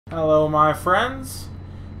Hello my friends,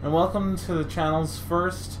 and welcome to the channel's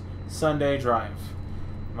first Sunday drive.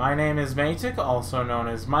 My name is Matic, also known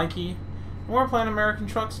as Mikey, and we're playing American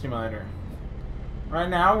Truck Simulator. Right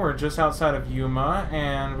now we're just outside of Yuma,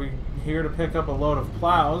 and we're here to pick up a load of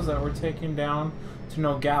plows that we're taking down to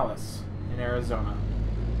Nogales in Arizona.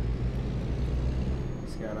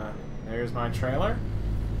 There's my trailer.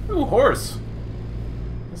 Ooh, horse!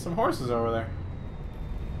 There's some horses over there.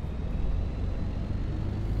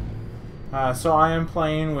 So I am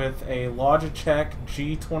playing with a Logitech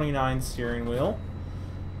G29 steering wheel.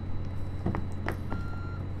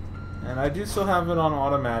 And I do still have it on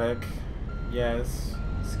automatic. Yes,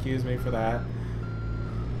 excuse me for that.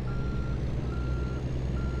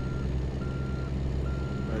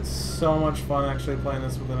 But it's so much fun actually playing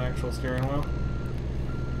this with an actual steering wheel.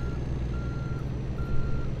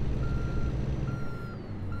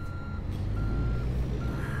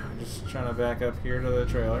 Just trying to back up here to the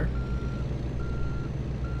trailer.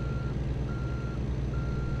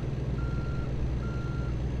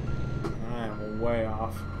 Way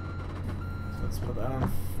off. So let's put that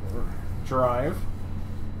on for drive.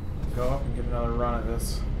 Go up and get another run at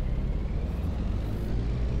this.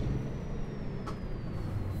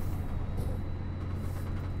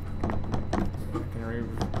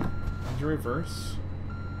 Did you reverse?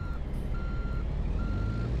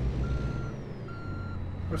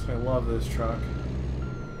 Personally, I love this truck.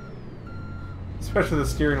 Especially the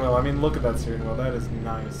steering wheel. I mean, look at that steering wheel. That is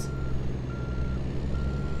nice.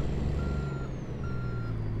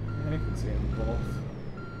 You can see them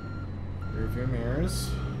both. Rear view mirrors.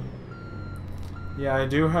 Yeah, I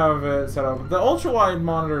do have it set up. The ultrawide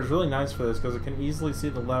monitor is really nice for this because it can easily see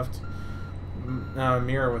the left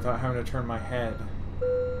mirror without having to turn my head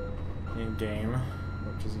in game,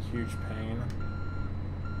 which is a huge pain.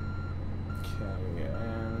 Okay,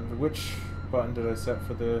 and which button did I set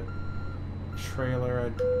for the trailer?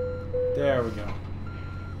 There we go.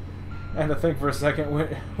 I had to think for a second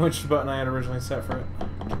which button I had originally set for it.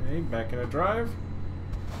 Okay, back into drive.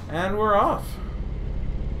 And we're off.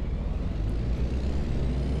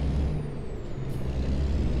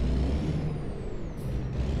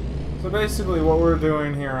 So basically what we're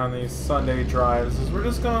doing here on these Sunday drives is we're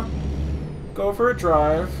just gonna go for a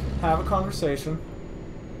drive, have a conversation,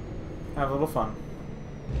 have a little fun.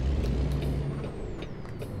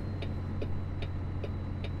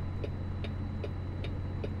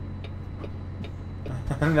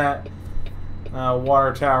 And that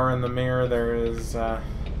water tower in the mirror there is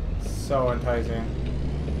so enticing.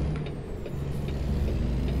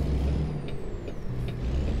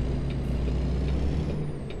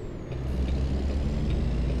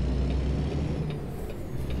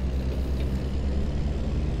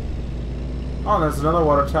 Oh, there's another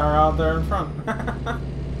water tower out there in front.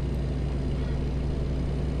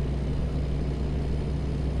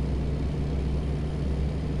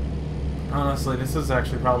 Honestly, this is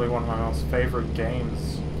actually probably one of my most favorite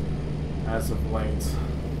games as of late.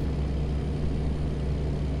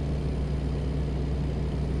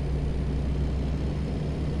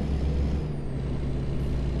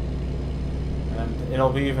 And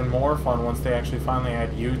it'll be even more fun once they actually finally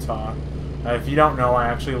add Utah. If you don't know, I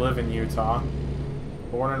actually live in Utah.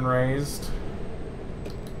 Born and raised.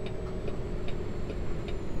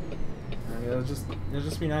 And it'll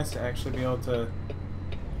just be nice to actually be able to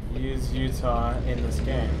use Utah in this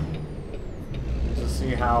game to see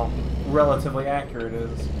how relatively accurate it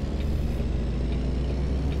is.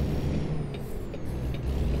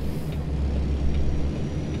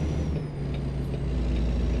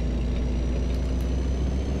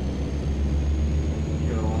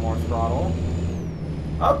 Get a little more throttle.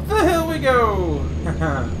 Up the hill we go!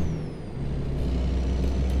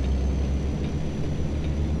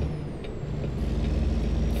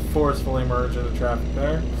 Forcefully merge into traffic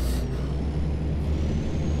there.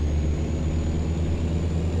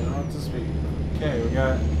 Get on to speed. Okay, we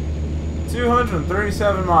got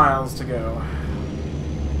 237 miles to go.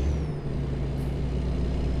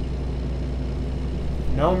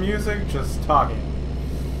 No music, just talking.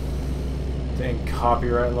 Dang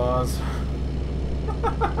copyright laws.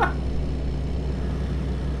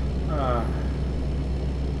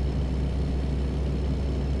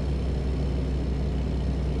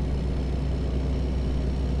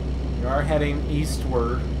 We are heading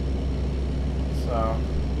eastward. So,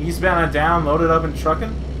 eastbound and down, loaded up and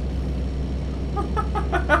trucking.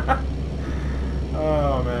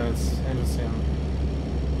 Oh man, it's interesting.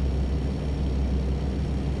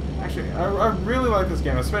 Actually, I really like this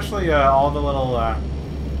game, especially all the little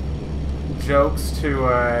jokes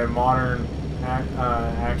to modern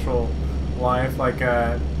actual life, like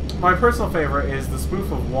my personal favorite is the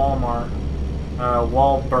spoof of Walmart,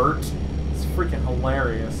 Walbert. It's freaking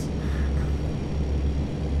hilarious.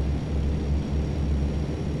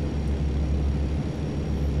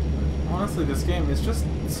 Honestly, this game is just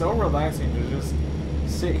so relaxing to just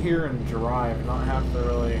sit here and drive and not have to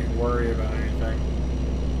really worry about anything.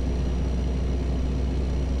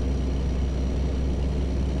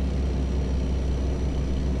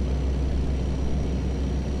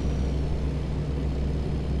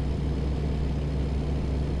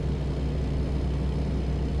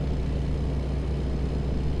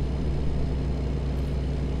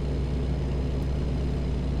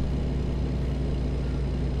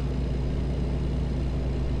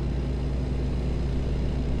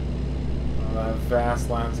 Vast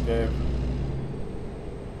landscape.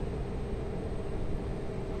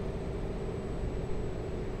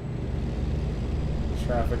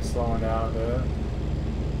 Traffic slowing down a bit.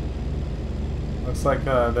 Looks like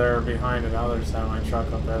they're behind another semi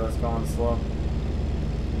truck up there that's going slow.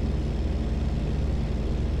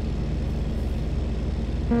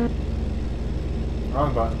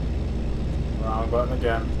 Wrong button. Wrong button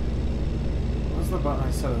again. What was the button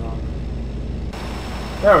I set it on?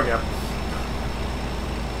 There we go.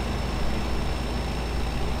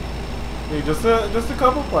 Just a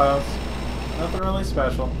couple clouds. Nothing really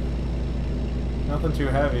special. Nothing too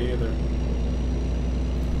heavy either.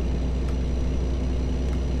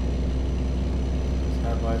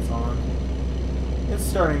 Headlights on. It's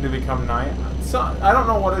starting to become night. So I don't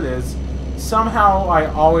know what it is. Somehow I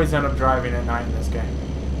always end up driving at night in this game.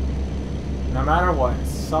 No matter what,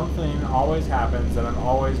 something always happens and I'm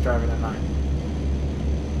always driving at night.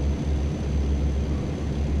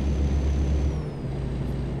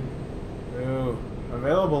 Ooh,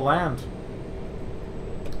 available land.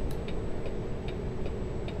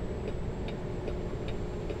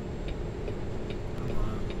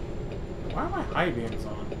 Why are my high beams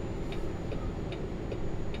on?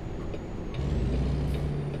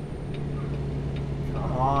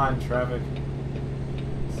 Come on, traffic.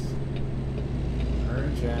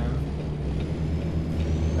 Urgent.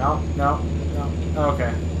 No.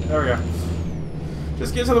 Okay, there we go.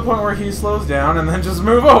 Just get to the point where he slows down and then just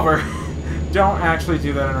move over. Don't actually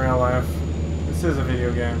do that in real life. This is a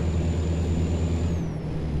video game.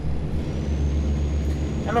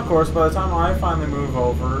 And of course, by the time I finally move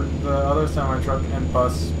over, the other semi-truck and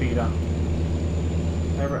bus speed up.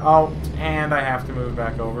 Oh, and I have to move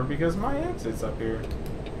back over because my exit's up here.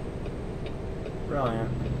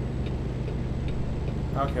 Brilliant.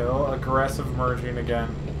 Okay, a little aggressive merging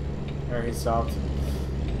again. There, he stopped.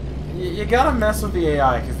 You gotta mess with the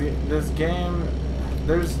AI, because this game,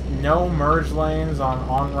 there's no merge lanes on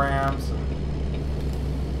on-ramps.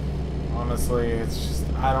 Honestly, it's just,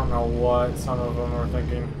 I don't know what some of them are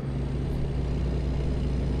thinking.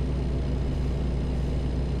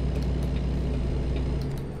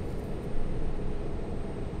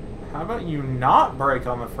 How about you not brake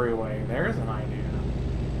on the freeway? There's an idea.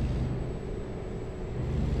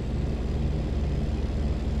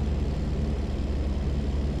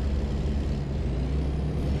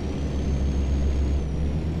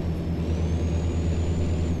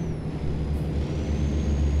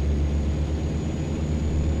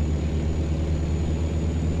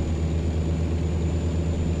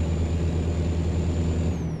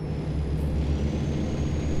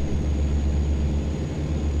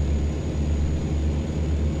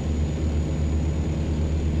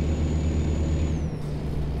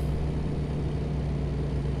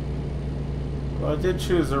 Well, I did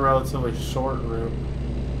choose a relatively short route.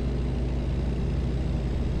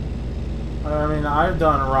 I mean, I've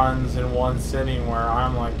done runs in one sitting where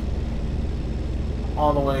I'm like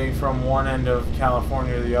all the way from one end of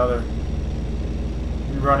California to the other,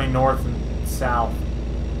 running north and south.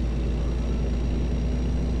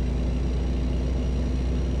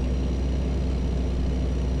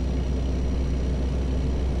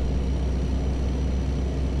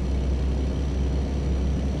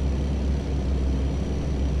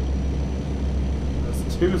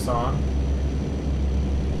 Tucson.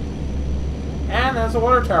 And there's a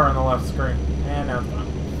water tower on the left screen. And now it's gone.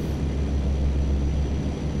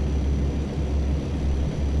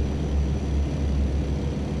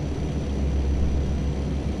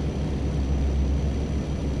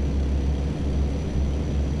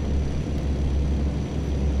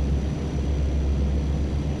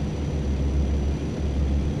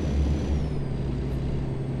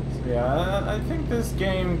 So yeah, I think this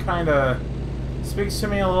game kind of speaks to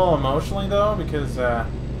me a little emotionally, though, because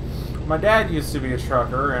my dad used to be a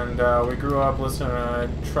trucker, and we grew up listening to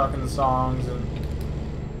trucking songs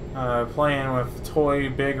and playing with toy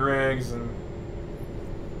big rigs, and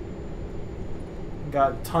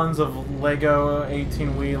Got tons of Lego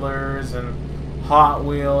 18-wheelers and Hot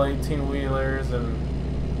Wheel 18-wheelers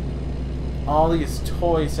and all these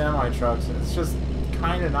toy semi-trucks. It's just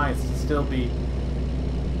kind of nice to still be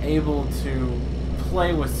able to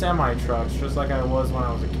play with semi-trucks just like I was when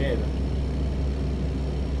I was a kid.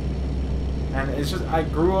 And it's just, I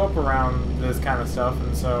grew up around this kind of stuff,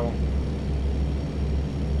 and so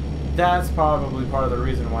that's probably part of the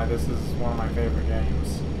reason why this is one of my favorite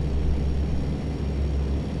games.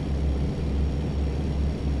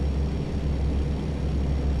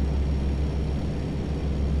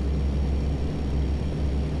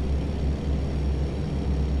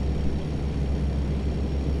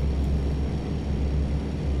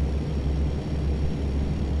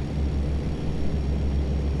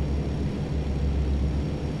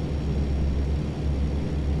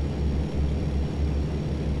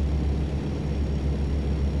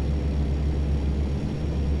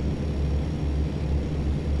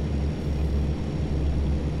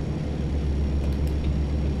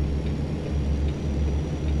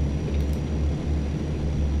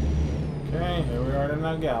 Here we are in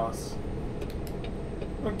Nogales.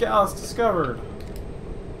 Nogales discovered.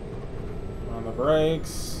 On the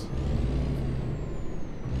brakes.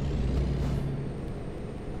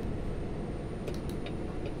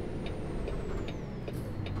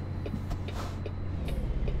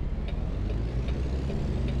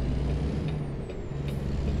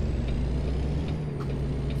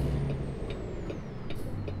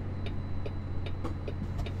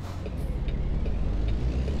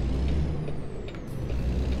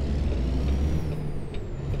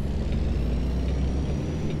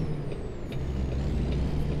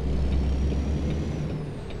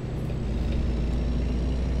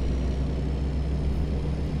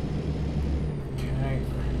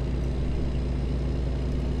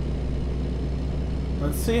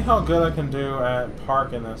 Let's see how good I can do at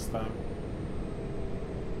parking this thing.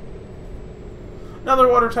 Another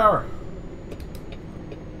water tower.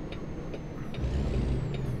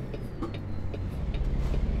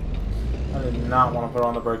 I did not want to put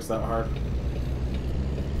on the brakes that hard.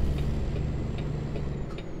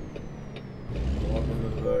 Go up into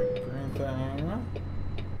the green thing.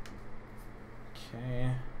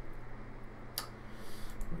 Okay.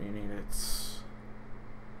 We need it.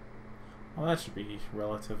 Well, that should be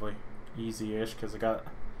relatively easy-ish because I got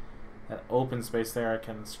that open space there I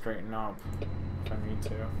can straighten up if I need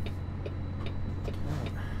to. Okay.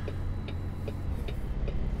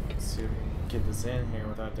 Let's see if we can get this in here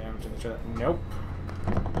without damaging the jet. Nope.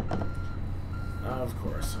 Of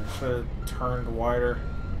course, I should have turned wider.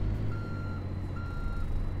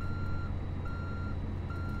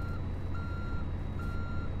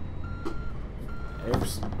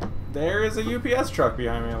 Oops. There is a UPS truck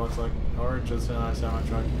behind me, it looks like. Or just a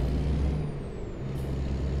semi-truck.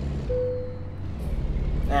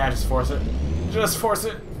 Ah, just force it. Just force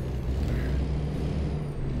it!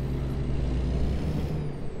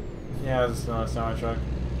 Yeah, it's not a semi-truck.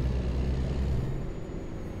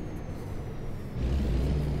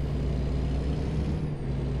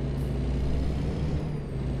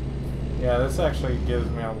 Yeah, this actually gives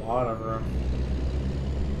me a lot of room.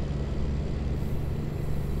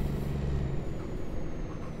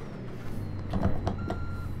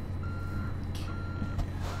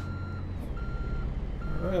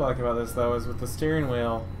 What I like about this though is with the steering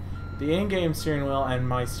wheel, the in-game steering wheel and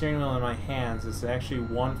my steering wheel in my hands is actually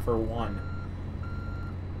 1-for-1.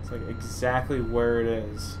 It's like exactly where it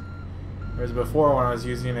is. Whereas before when I was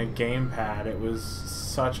using a gamepad, it was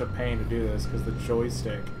such a pain to do this because the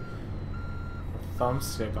joystick, the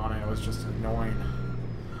thumbstick on it was just annoying.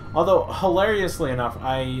 Although hilariously enough,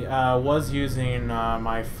 I was using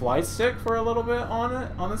my flight stick for a little bit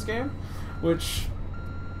on this game, which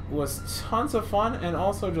was tons of fun and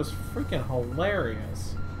also just freaking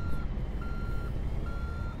hilarious.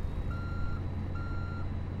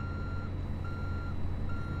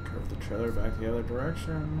 Curve the trailer back the other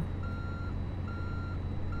direction.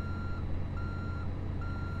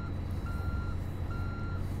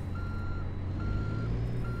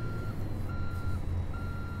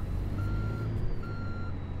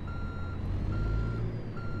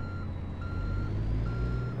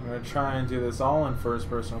 I'm going to try and do this all in first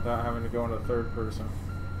person without having to go into third person.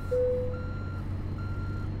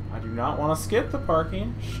 I do not want to skip the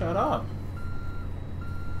parking. Shut up.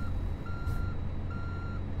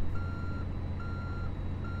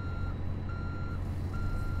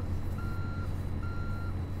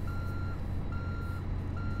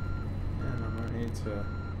 And I'm going to need to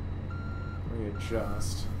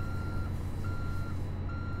readjust.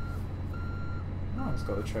 Oh, let's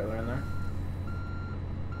go the trailer in there.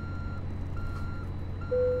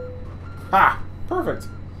 Ha! Perfect.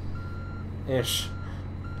 Ish.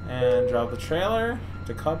 And drop the trailer.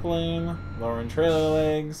 Decoupling. Lowering trailer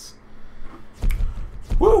legs.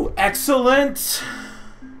 Woo! Excellent!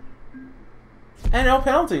 And no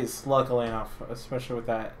penalties, luckily enough, especially with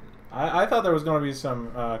that. I thought there was going to be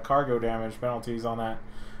some cargo damage penalties on that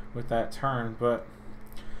with that turn, but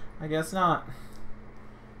I guess not.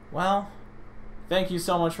 Well, thank you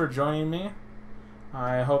so much for joining me.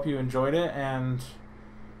 I hope you enjoyed it, and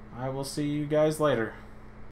I will see you guys later.